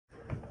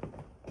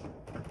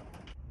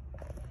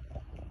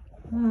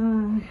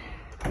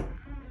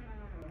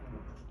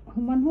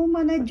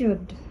Human-human na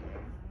jud.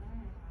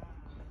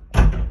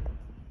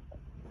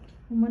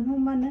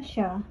 Human-human na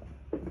siya.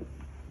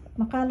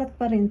 Makalat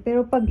pa rin.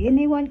 Pero pag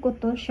iniwan ko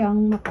to,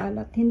 siyang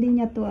makalat. Hindi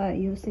niya to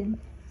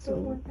ayusin.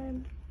 So,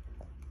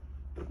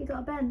 you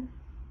got a pen?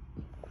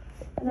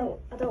 I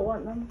don't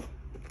want them.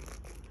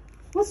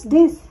 what's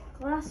this?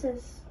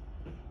 Glasses.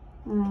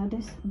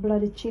 This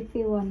bloody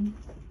cheapy one.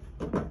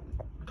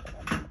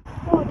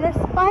 Oh, there's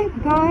Five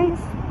Guys,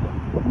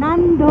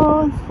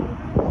 Nando's,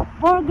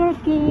 Burger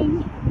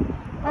King.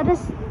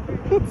 There's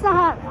Pizza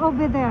Hut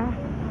over there.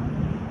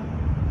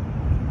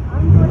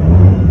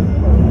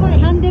 Quite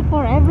handy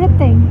for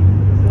everything.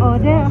 Oh,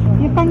 there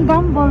you can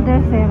gamble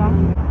there, Sarah.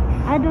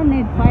 I don't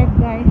need Five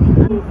Guys.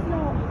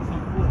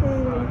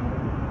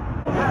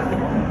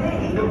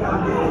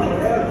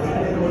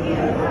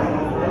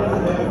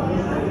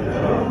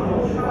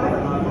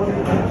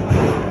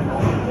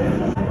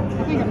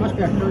 I think it must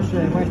be a cruise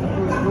way to go.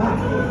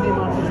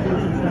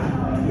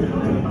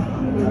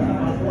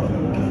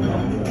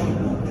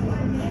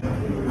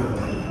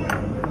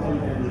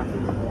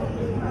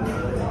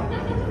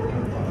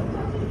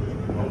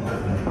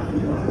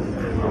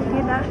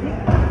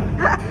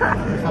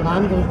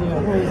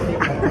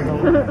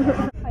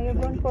 Are you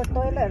going for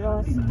toilet,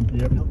 Ross?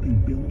 Yep.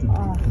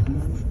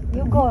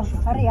 You go.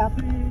 Hurry up.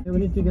 Yeah, we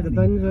need to get the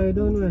bins out,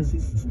 don't we?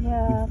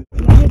 Yeah.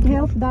 You need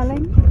help,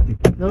 darling?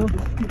 No?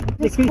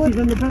 The cases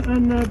in the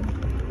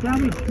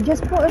garage.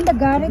 Just put in the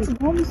garage.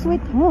 Home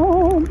sweet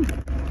home.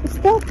 It's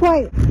still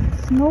quite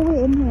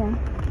snowy in here.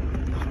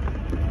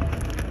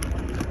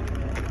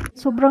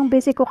 Sobrang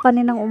busy ko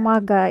kaninang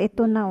umaga.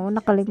 Ito na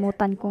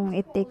nakalimutan kong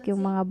i-take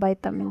yung mga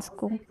vitamins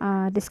ko.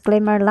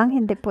 Disclaimer lang,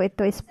 hindi po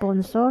ito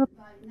sponsor.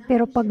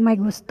 Pero pag may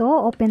gusto,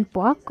 open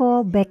po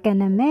ako. Beka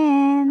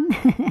naman.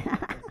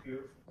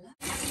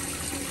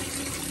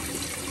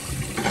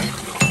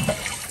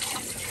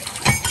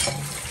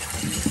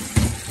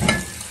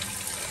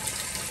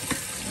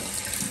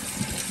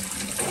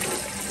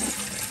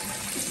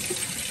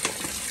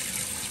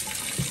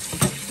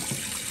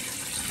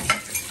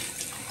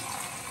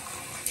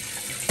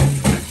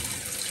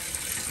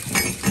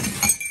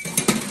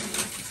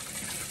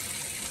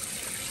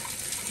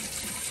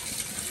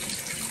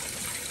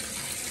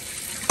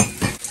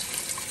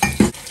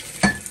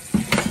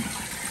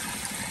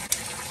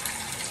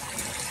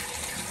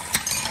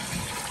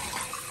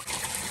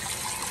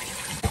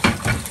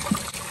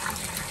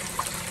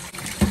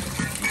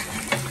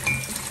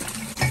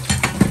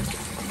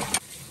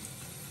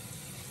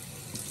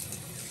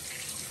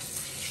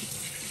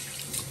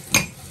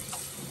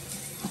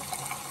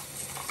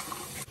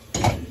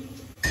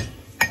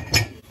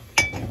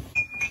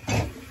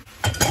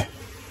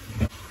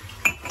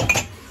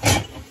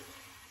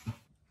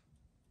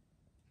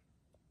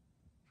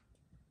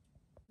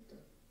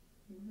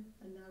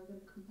 And now we're going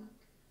to come back.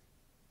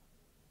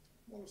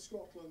 One of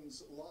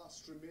Scotland's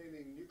last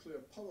remaining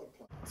nuclear power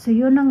plants. So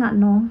yun na nga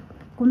no,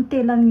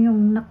 kunti lang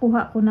yung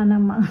nakuha ko na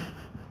naman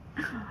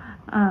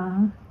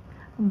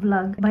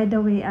vlog. By the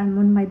way, I'm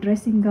on my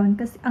dressing gown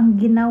kasi ang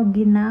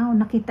ginaw-ginaw,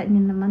 nakita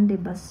niyo naman,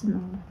 diba,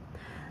 snow.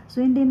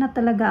 So hindi na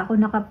talaga ako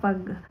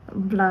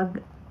nakapag-vlog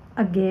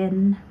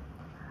again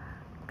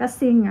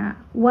kasi nga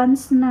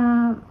once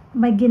na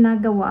may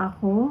ginagawa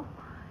ako,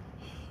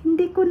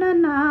 hindi ko na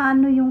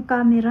naano yung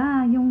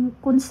camera, yung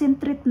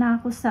concentrate na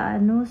ako sa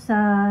sa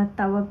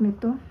tawag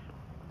nito,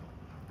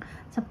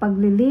 sa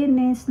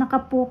paglilinis,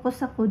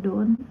 nakapokus ako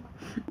doon.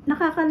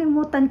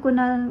 Nakakalimutan ko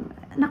na,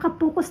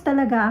 nakapokus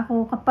talaga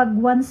ako kapag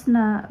once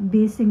na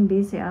busy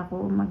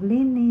ako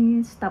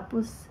maglinis,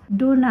 tapos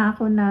doon na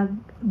ako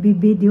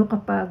nag-video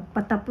kapag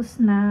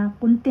patapos na,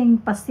 kunting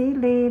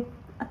pasilip,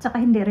 at saka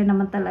hindi rin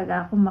naman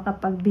talaga ako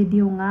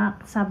makapag-video nga.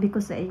 Sabi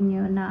ko sa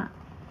inyo na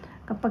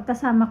kapag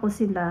kasama ko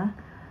sila,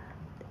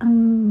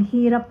 ang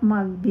hirap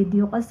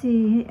mag-video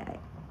kasi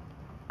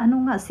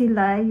nga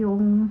sila,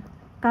 yung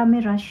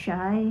camera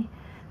shy.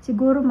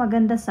 Siguro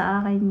maganda sa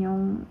akin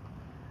yung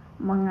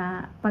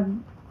mga pag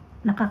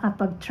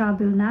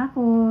nakakapag-travel na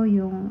ako,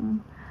 yung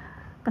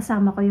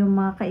kasama ko yung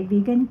mga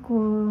kaibigan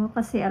ko,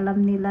 kasi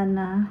alam nila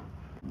na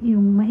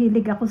yung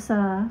mahilig ako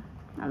sa,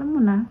 alam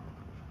mo na,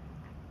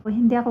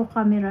 hindi ako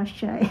camera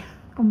shy,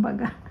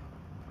 kumbaga.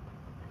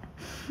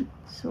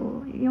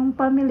 So, yung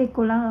family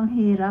ko lang ang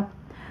hirap.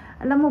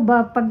 Alam mo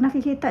ba, pag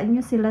nakikita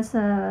nyo sila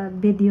sa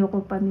video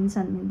ko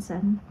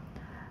paminsan-minsan,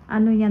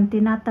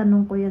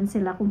 tinatanong ko yan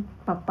sila kung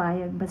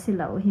papayag ba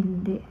sila o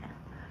hindi.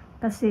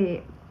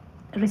 Kasi,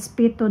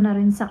 respeto na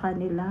rin sa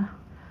kanila.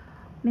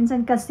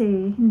 Minsan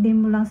kasi, hindi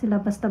mo lang sila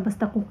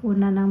basta-basta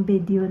kukunan ng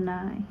video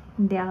na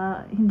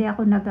hindi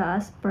ako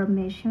nag-ask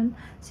permission.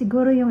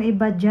 Siguro yung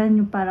iba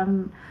dyan, yung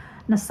parang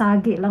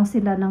nasagi lang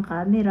sila ng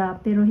camera,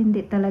 pero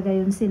hindi talaga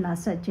yung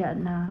sinasadya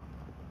na,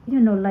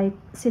 like,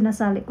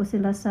 sinasali ko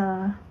sila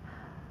sa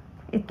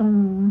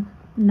itong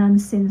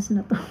nonsense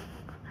na to.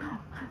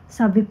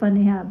 Sabi pa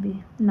ni Habi,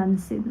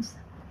 nonsense.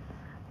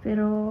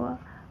 Pero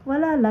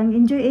wala lang,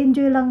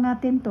 enjoy lang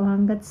natin to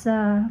hanggat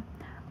sa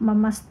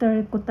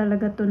mamaster ko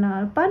talaga to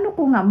na, paano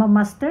ko nga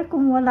mamaster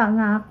kung wala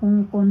nga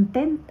akong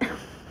content?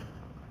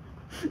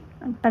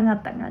 Ang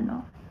tanga-tanga,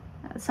 no?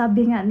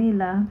 Sabi nga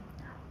nila,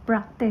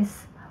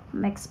 practice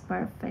makes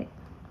perfect.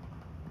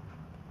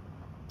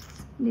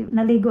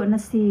 Naligo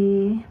na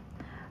si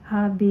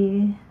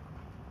Habi,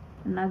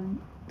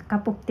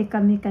 nagkapupti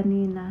kami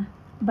kanina.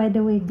 By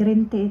the way,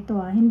 green tea ito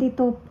hindi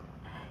to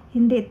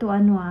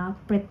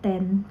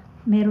pretend.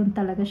 Meron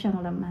talaga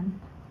siyang laman.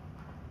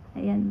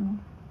 Ayan, no?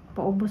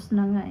 Paubos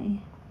na nga eh.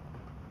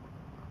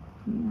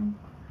 Ayan.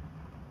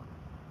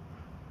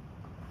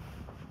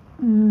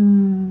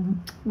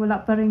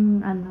 Wala pa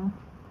rin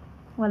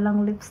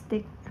walang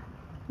lipstick.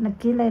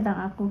 Nagkilay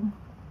lang ako.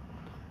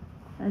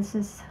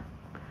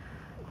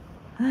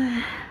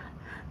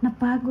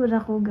 Napagod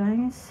ako,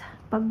 guys.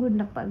 Pagod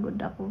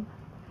ako.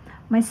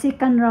 May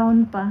second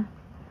round pa.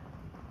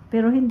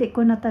 Pero hindi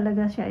ko na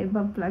talaga siya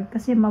i-vlog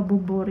kasi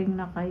mabuboring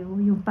na kayo.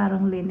 Yung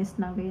parang linis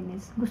na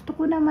linis. Gusto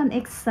ko naman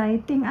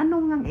exciting.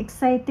 Ano nga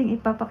exciting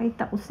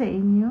ipapakita ko sa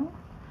inyo?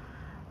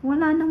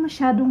 Wala na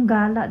masyadong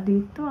gala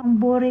dito. Ang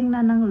boring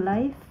na ng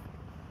life.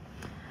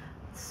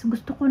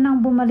 Gusto ko nang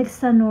bumalik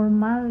sa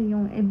normal.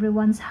 Yung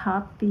everyone's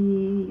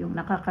happy. Yung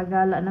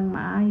nakakagala ng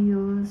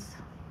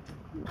maayos.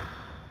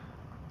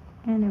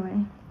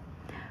 Anyway.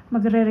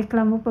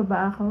 Magre-reklamo pa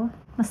ba ako?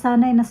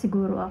 Masanay na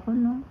siguro ako,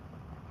 no?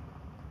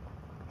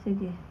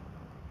 Sige.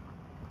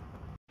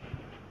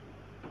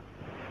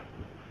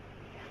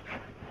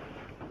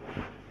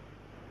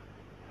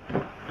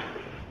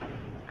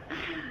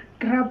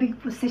 Grabing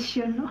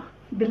posisyon, no?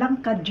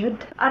 Bilang kajud.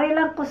 Ari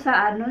lang ko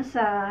sa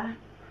sa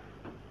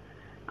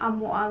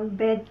amo ang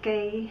bed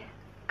kay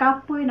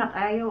kapoy na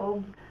kayo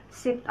og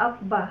sit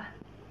up ba.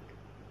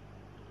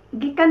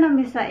 Gikan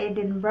nami sa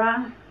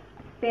Edinburgh,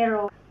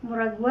 pero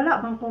murag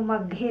wala man ko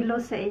mag-hello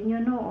sa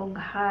inyo, no? Og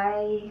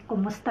hi,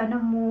 kumusta na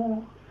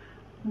mo?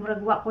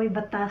 Murag wa ko'y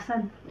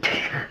batasan.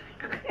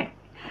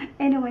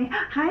 Anyway,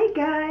 hi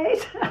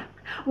guys!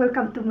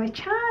 Welcome to my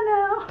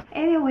channel!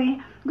 Anyway,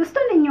 gusto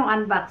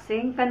ninyong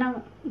unboxing?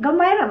 Kanang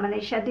gamay raman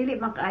na siya. Dili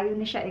man kaayo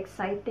ni siya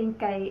exciting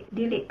kay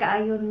dili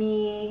kaayo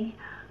ni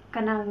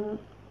kanang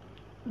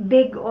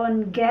big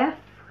on gift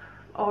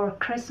or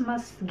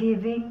Christmas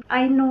giving.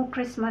 I know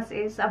Christmas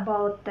is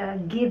about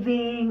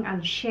giving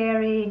and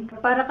sharing.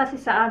 Para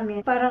kasi sa amin,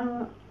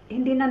 parang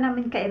hindi na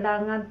namin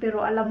kailangan,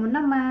 pero alam mo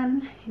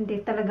naman,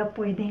 hindi talaga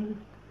pwedeng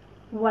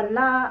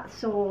wala.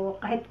 So,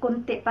 kahit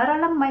konti, para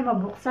lang may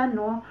mabuksan,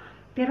 no?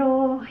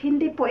 Pero,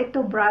 hindi po ito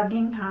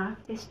bragging, ha?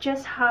 It's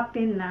just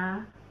happen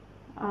na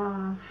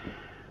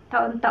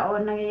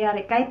taon-taon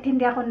nangyayari. Kahit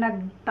hindi ako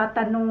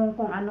nagtatanong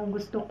kung anong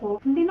gusto ko.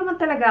 Hindi naman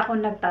talaga ako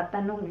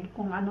nagtatanong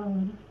kung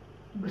anong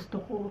gusto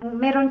ko.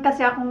 Meron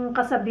kasi akong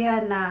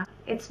kasabihan na,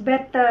 it's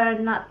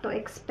better not to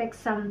expect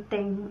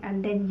something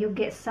and then you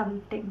get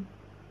something.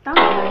 Tama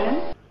ba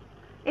yun?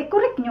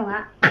 Correct nyo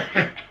nga.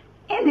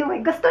 Anyway,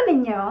 gusto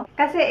ninyo.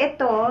 Kasi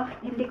ito,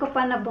 hindi ko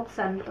pa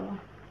nabuksan to.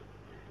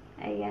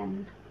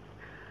 Ayan.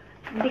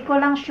 Hindi ko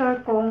lang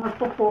sure kung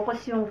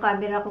magpo-focus yung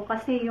camera ko.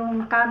 Kasi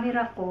yung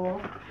camera ko,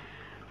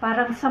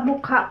 parang sa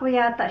mukha ko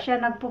yata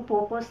siya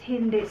nagpo-focus,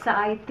 hindi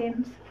sa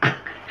items.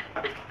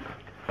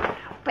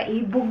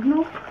 Paibog,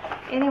 no?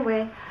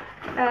 Anyway,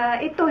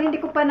 ito hindi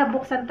ko pa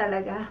nabuksan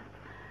talaga.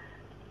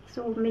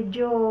 So,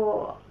 medyo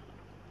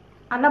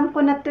alam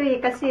ko na to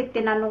kasi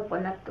tinanong ko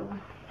na to.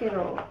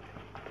 Pero,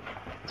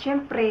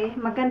 syempre,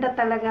 maganda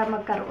talaga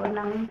magkaroon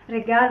ng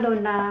regalo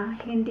na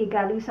hindi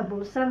galing sa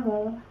bulsa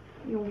mo,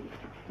 yung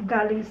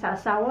galing sa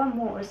asawa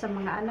mo o sa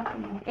mga anak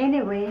mo.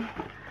 Anyway,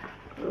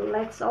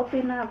 let's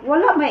open up.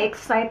 Wala may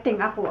exciting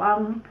ako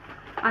ang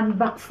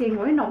unboxing.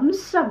 Uy,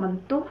 naunsa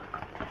man to.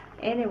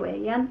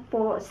 Anyway, yan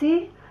po.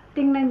 See?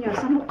 Tingnan nyo,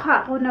 sa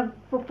mukha ko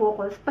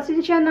nagpo-focus.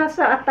 Pasensya na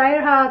sa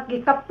attire ha,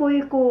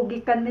 gikapoy ko,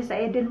 gikan ni sa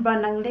Edinburgh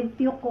ng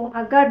limpyo ko.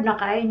 Agad na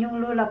kayo yung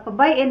lula.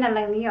 Pabayin na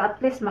lang ninyo,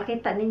 at least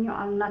makita ninyo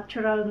ang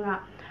natural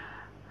nga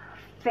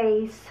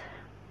face.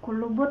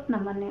 Kulubot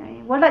naman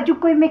eh. Wala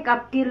dyan ko'y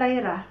make-up kilay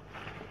ra.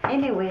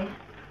 Anyway,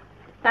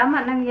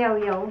 tama ng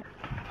yaw-yaw.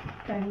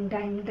 Dang,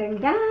 dang,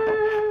 dang, dang.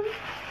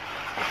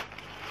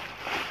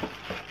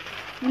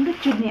 Hindi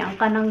dyan niya ang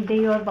kanang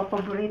Dior, ba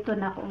paborito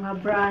na ako nga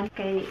brand.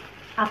 Kay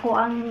ako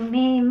ang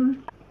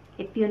name,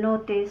 if you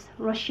notice,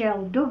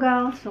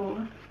 Rocheldougall. So,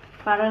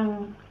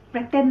 parang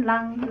pretend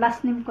lang,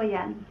 last name ko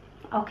yan.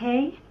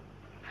 Okay?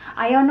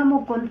 Ayaw na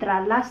mo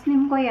kontra, last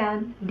name ko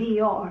yan,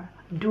 Dior.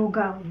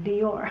 Dougall,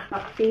 Dior.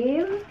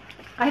 Papel.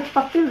 Kahit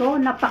papel,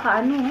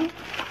 napakaano.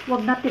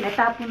 Huwag natin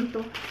itapon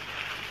to.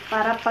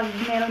 Para pag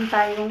meron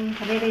tayong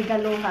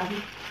re-regaluhan,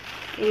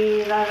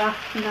 i-rarak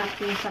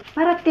natin sa...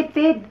 Para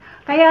tipid.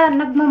 Kaya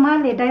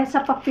nagmamali dahil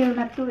sa papel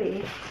na to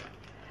eh.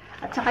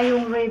 At saka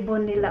yung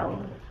ribbon nila,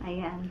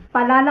 Ayan.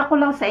 Palala ko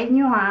lang sa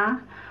inyo,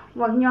 ha.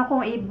 Huwag nyo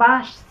akong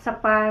i-bash sa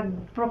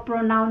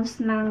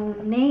pag-pronounce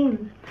ng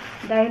name.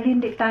 Dahil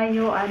hindi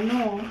tayo,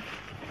 alam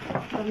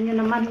nyo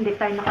naman, hindi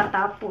tayo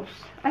nakatapos.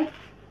 Ay,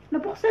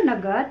 nabuksan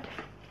agad.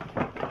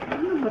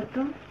 Ano ba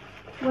to?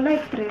 Wala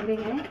yung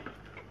trailing,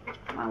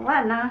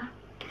 Mawa na.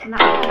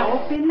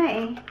 Na-open na,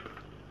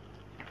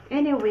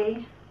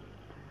 Anyway,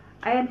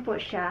 ayan po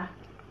siya.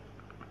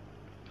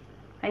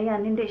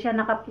 Ayan, hindi siya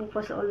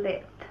nakapokus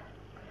ulit.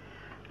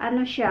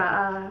 Ano siya,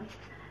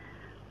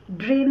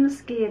 Dream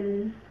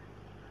Skin.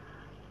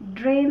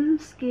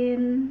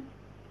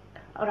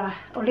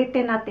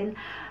 Ulitin natin.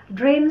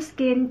 Dream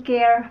Skin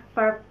Care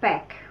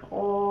Perfect.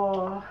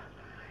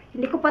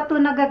 Hindi ko pa ito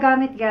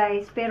nagagamit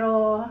guys,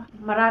 pero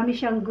marami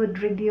siyang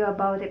good review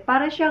about it.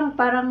 Para siyang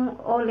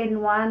parang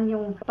all-in-one,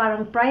 yung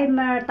parang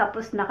primer,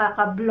 tapos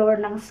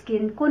nakaka-blur ng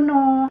skin ko,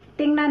 no.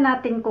 Tingnan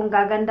natin kung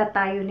gaganda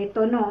tayo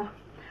nito, no.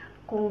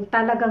 Kung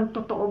talagang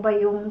totoo ba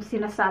yung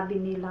sinasabi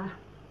nila.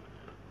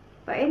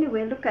 But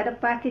anyway, look at the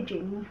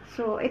packaging.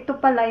 So, ito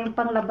pala yung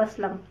panglabas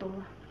lang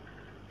to.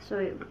 So,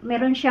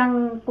 meron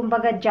siyang,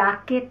 kumbaga,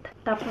 jacket.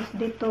 Tapos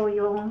dito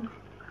yung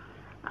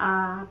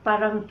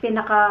parang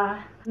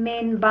pinaka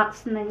main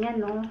box na niya,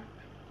 no?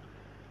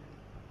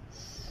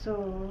 So,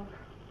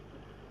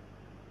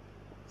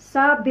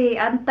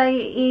 sabi,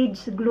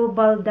 anti-age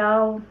global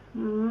daw.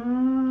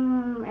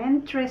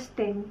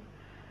 Interesting.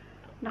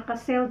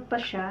 Naka-sell pa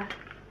siya.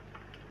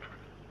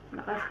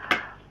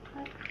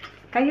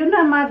 Kayo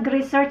na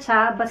mag-research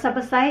ha.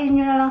 Basa-basahin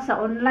nyo na lang sa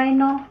online,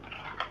 no?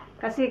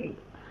 Kasi,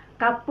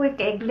 kapoy,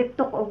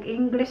 kaiglitok og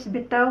English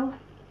bitaw.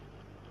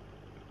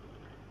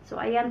 So,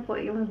 ayan po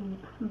yung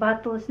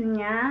bottles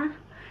niya.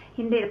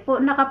 Hindi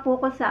po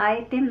nakapokus sa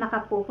item,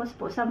 nakapokus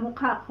po sa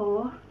mukha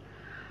ko.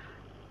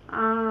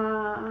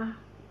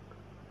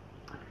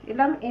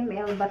 Ilang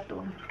ml ba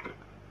to?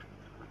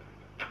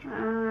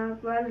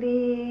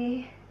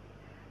 Bali,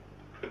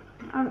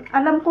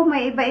 alam ko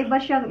may iba-iba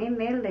siyang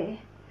ml eh.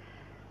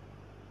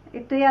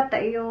 Ito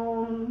yata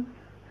yung,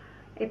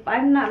 if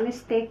I'm not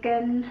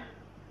mistaken,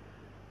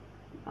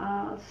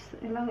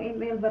 ilang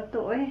ml ba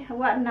to eh?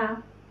 Hawa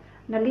na.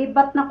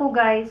 Nalibat na ko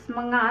guys,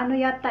 mga ano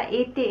yata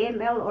 80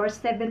 ml or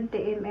 70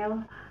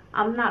 ml.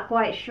 I'm not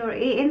quite sure.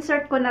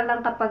 I-insert ko na lang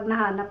kapag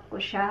nahanap ko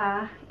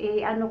siya.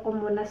 I-ano ko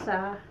muna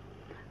sa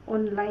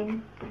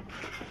online.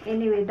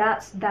 Anyway,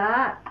 that's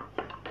that.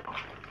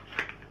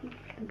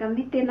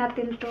 Gamitin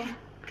natin to.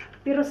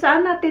 Pero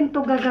saan natin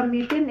to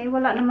gagamitin?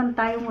 Wala naman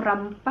tayong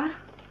rampa.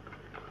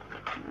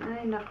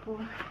 Ay, naku.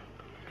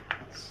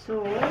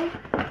 So,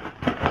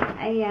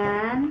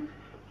 ayan.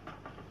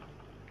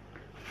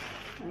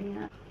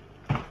 Ayan.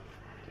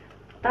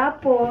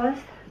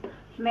 Tapos,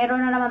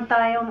 meron na naman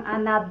tayong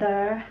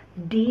another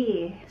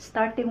D.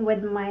 Starting with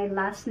my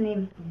last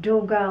name,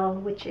 Dougall,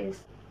 which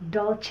is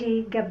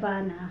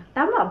Dolce&Gabbana.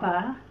 Tama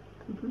ba?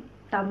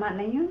 Tama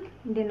na yun.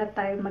 Hindi na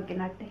tayo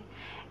mag-inarte.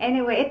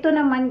 Anyway, ito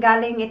naman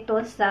galing ito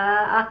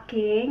sa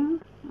aking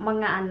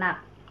mga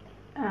anak.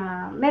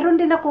 Meron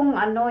din akong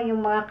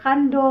yung mga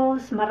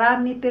candles,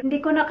 marami. Pero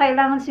hindi ko na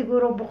kailangan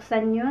siguro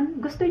buksan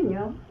yun. Gusto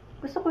nyo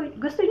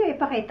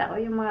ipakita ko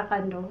yung mga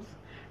candles.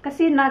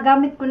 Kasi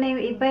nagamit ko na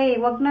yung iba eh.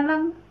 Wag na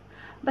lang.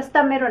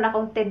 Basta meron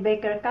akong Ted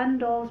Baker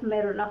candles,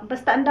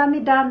 basta ang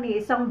dami-dami,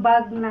 isang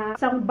bag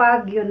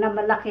yun na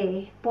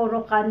malaki,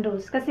 puro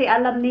candles. Kasi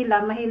alam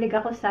nila, mahilig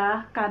ako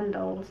sa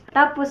candles.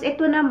 Tapos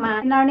ito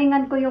naman,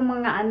 naringan ko yung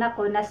mga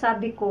anak ko na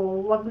sabi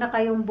ko, wag na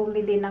kayong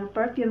bumili ng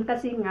perfume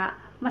kasi nga,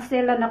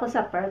 maselan ako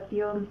sa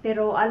perfume.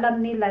 Pero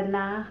alam nila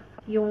na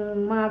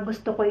yung mga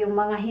gusto ko, yung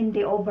mga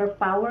hindi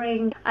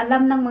overpowering.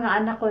 Alam ng mga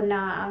anak ko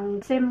na ang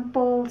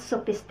simple,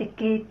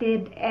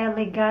 sophisticated,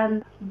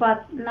 elegant,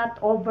 but not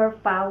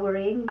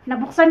overpowering.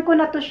 Nabuksan ko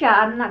na to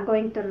siya, I'm not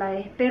going to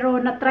lie. Pero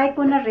natry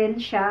ko na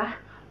rin siya,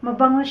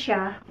 mabango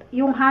siya.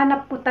 Yung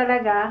hanap ko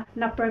talaga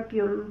na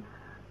perfume,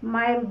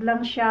 mild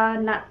lang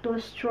siya, not too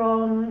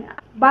strong.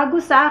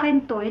 Bago sa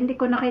akin to, hindi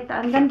ko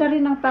nakita. Ang ganda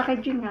rin ng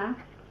packaging ha.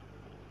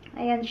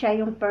 Ayan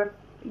siya,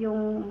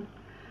 yung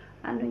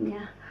ano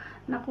niya.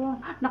 Naku,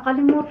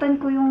 nakalimutan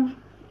ko yung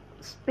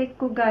spec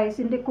ko guys.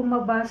 Hindi ko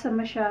mabasa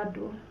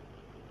masyado.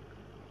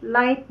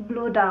 Light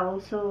blue daw.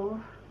 So,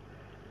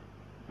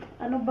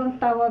 ano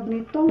bang tawag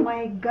nito?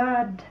 My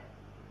God.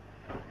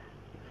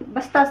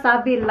 Basta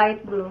sabi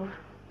light blue.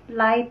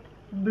 Light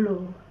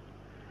blue.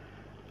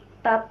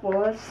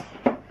 Tapos,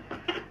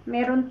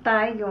 meron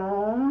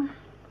tayong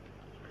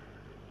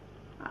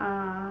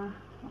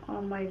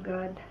oh my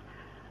God.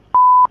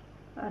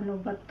 Ano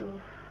ba to?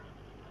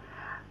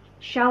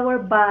 Shower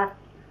bath.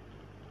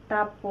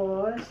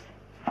 Tapos,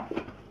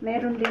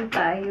 meron din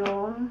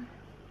tayong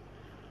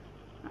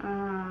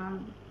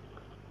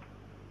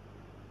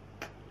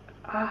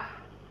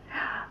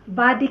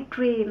body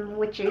cream,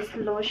 which is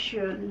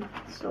lotion.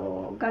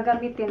 So,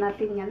 gagamitin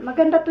natin yan.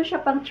 Maganda to siya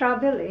pang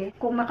travel eh.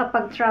 Kung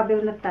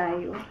makapag-travel na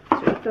tayo.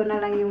 So, ito na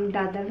lang yung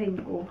dadalhin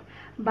ko.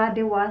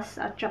 Body wash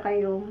at saka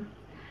yung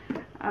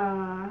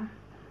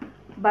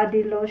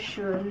body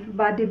lotion,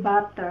 body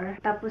butter.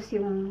 Tapos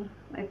yung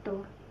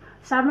ito.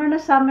 Summer na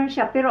summer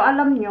siya. Pero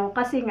alam nyo,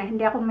 kasi nga,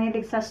 hindi ako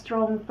mahilig sa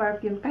strong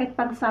perfume. Kahit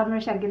pang summer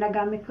siya,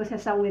 ginagamit ko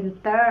siya sa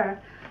winter.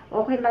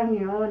 Okay lang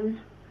yun.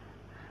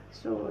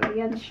 So,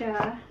 ayan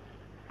siya.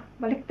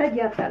 Baliktad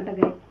yata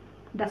lagay.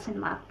 Doesn't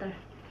matter.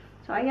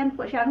 So, ayan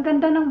po siya. Ang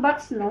ganda ng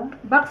box, no?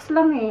 Box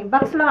lang eh.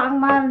 Box lang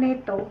ang mahal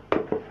nito.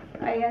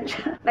 Ayan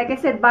siya. Like I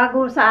said,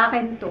 bago sa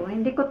akin to.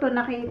 Hindi ko to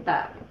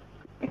nakita.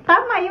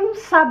 Tama yung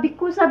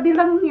sabi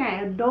lang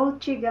niya,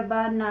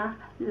 Dolce&Gabbana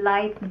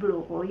light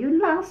blue. O, yun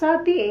lang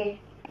sabi eh.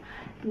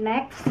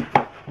 Next.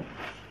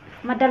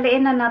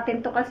 Madaliin na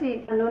natin to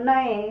kasi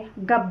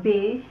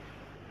gabi.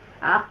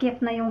 Aakyat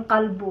na yung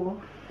kalbo.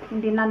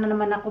 Hindi na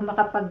naman ako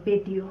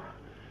makapag-video.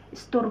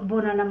 Istorbo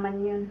na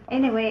naman yun.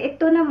 Anyway,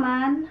 ito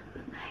naman,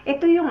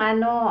 ito yung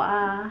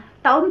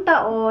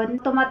taon-taon,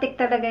 automatic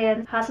talaga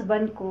yan.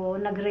 Husband ko,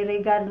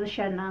 nagre-regalo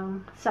siya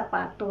ng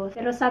sapatos.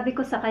 Pero sabi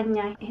ko sa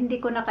kanya, hindi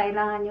ko na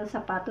kailangan yung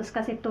sapatos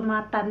kasi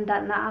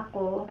tumatanda na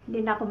ako.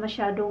 Hindi na ako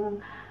masyadong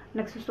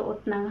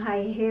nagsusuot ng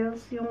high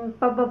heels. Yung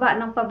pababa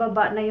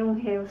na yung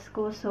heels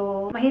ko.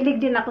 So, mahilig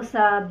din ako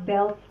sa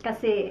belt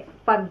kasi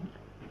pag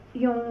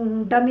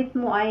yung damit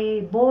mo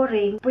ay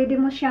boring, pwede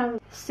mo siyang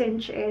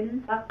cinch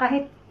in.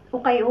 Kahit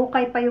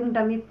ukay-ukay pa yung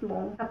damit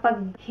mo,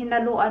 kapag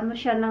hinaluan mo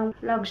siya ng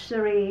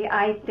luxury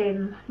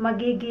item,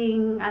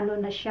 magiging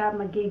na siya,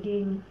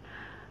 magiging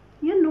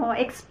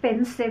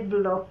expensive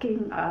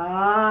looking.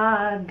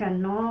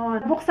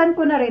 Ganon. Buksan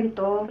ko na rin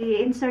to.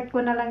 I-insert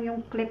ko na lang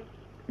yung clip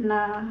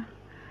na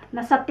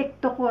nasa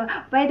TikTok ko.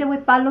 By the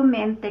way, follow me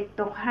in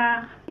TikTok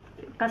ha.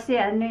 Kasi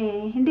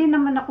hindi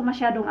naman ako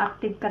masyadong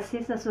active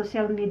kasi sa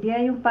social media.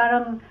 Yung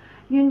parang,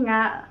 yun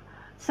nga,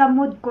 sa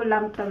mood ko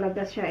lang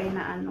talaga siya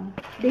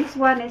This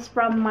one is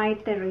from My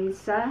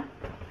Teresa.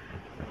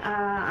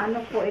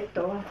 Ano po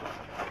ito?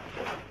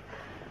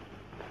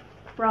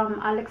 From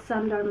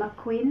Alexander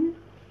McQueen.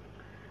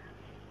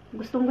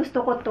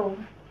 Gustong-gusto ko to.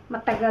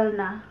 Matagal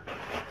na.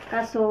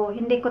 Kaso,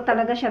 hindi ko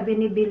talaga siya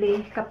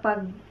binibili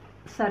kapag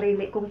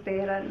sarili kong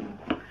pera.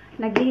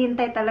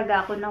 Naghihintay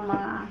talaga ako ng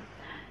mga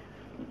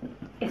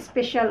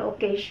special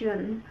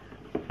occasion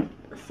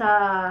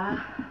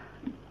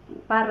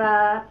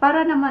para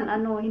naman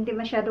hindi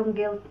masyadong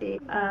guilty,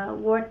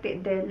 worth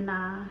it din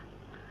na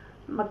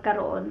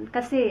magkaroon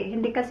kasi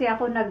hindi kasi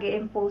ako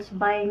nag-impulse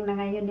buying na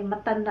ngayon,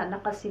 matanda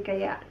na kasi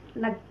kaya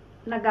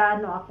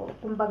ako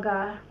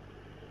kumbaga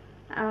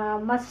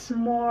mas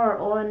more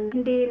on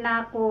hindi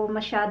na ako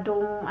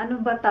masyadong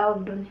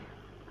tawag dun,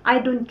 I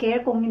don't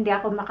care kung hindi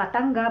ako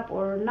makatanggap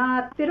or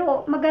not,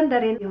 pero maganda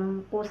rin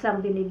yung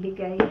kusang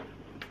binibigay.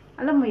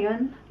 Alam mo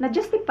yun?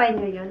 Na-justify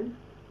nyo yun?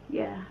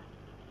 Yeah.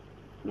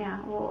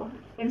 Oo.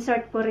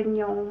 Insert ko rin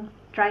yung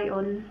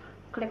try-on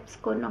clips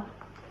ko, no?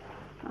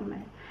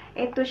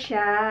 Ito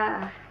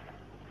siya.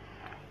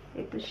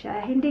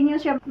 Hindi nyo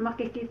siya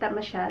makikita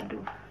masyado.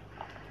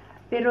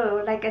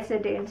 Pero, like I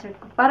said, insert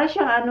ko. Para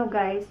siyang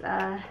guys,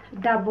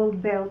 double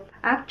belt.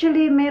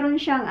 Actually, meron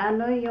siyang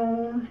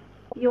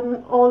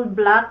yung all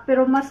black.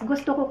 Pero mas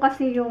gusto ko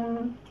kasi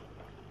yung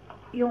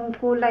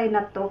kulay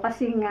na to.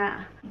 Kasi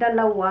nga,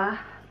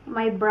 dalawa.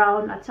 May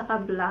brown at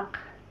saka black.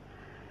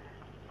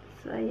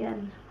 So,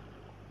 ayan.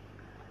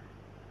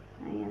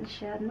 Ayan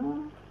siya,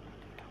 no?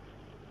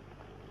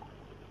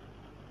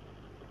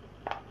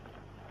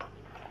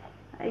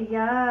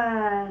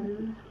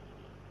 Ayan.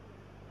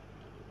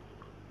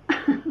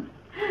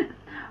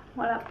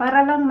 Wala.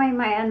 Para lang may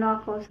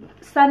ako.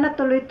 Sana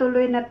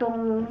tuloy-tuloy na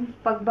tong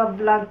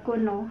pagbablog ko,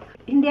 no?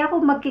 Hindi ako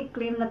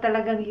magki-claim na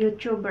talagang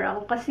YouTuber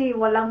ako kasi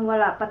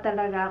walang-wala pa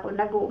talaga ako.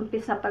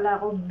 Nag-uumpisa pala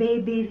ako.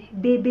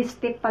 Baby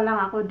step pa lang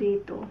ako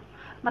dito.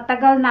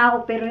 Matagal na ako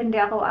pero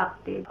hindi ako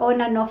active. On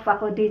and off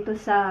ako dito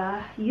sa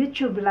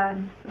YouTube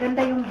lang.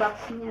 Ganda yung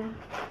box niya.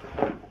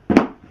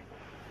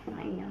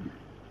 Ayan.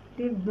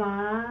 Diba?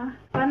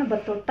 Paano ba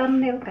to?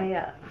 Thumbnail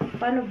kaya?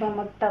 Paano ba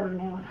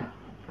mag-thumbnail?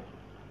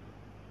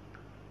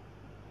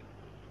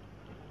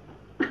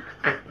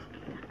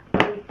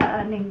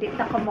 Hindi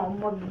na ka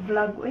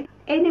mag-vlog.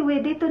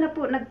 Anyway, dito na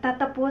po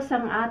nagtatapos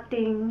ang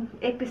ating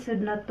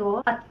episode na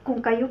to. At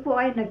kung kayo po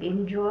ay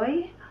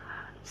nag-enjoy,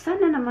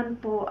 sana naman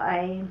po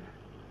ay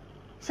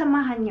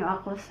samahan nyo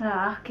ako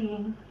sa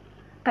aking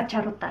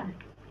katsarutan.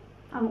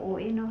 Ang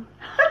uwi, no?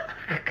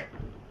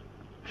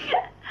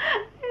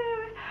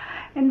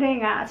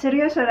 Hindi nga.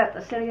 Seryoso na to.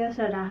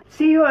 Seryoso na.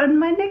 See you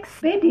on my next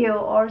video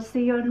or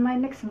see you on my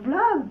next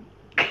vlog.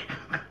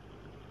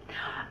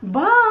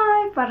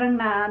 Bye! Parang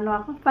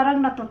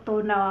parang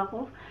natutunaw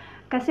ako.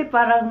 Kasi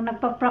parang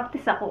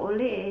nagpa-practice ako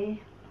uli eh.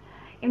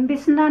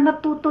 Imbis na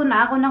natuto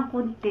na ako ng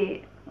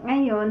kunti,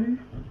 ngayon,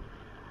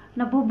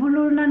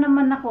 nabubulol na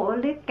naman ako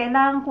ulit.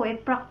 Kailangan ko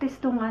i-practice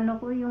tong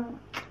ko,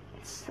 yung,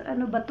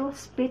 ba to?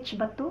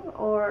 Speech ba to?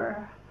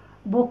 Or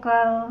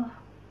vocal?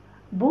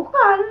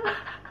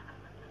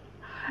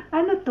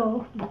 Ano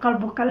to? Vocal.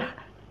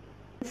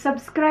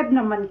 Subscribe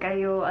naman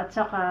kayo at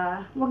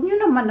saka wag nyo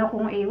naman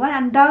akong iwan.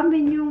 Ang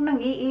dami nyo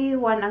nang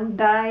iiwan, ang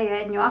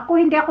daya nyo.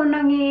 Hindi ako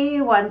nang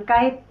iiwan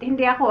kahit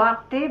hindi ako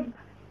active.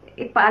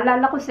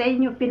 Ipaalala ko sa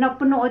inyo,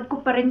 pinapunood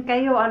ko pa rin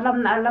kayo. Alam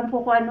na alam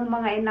ko kung anong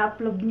mga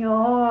ina-upload nyo.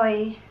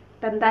 Hoy,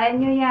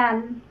 tandaan nyo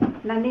yan.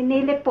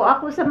 Naninilip po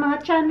ako sa mga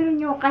channel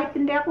nyo kahit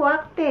hindi ako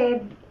active.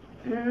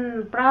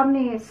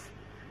 Promise.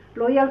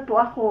 Loyal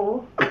po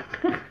ako.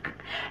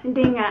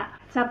 Hindi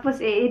nga.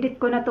 Tapos i-edit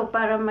ko na to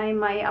para may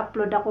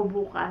upload ako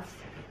bukas.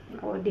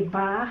 O,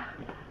 diba?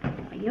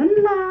 Ayun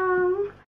lang.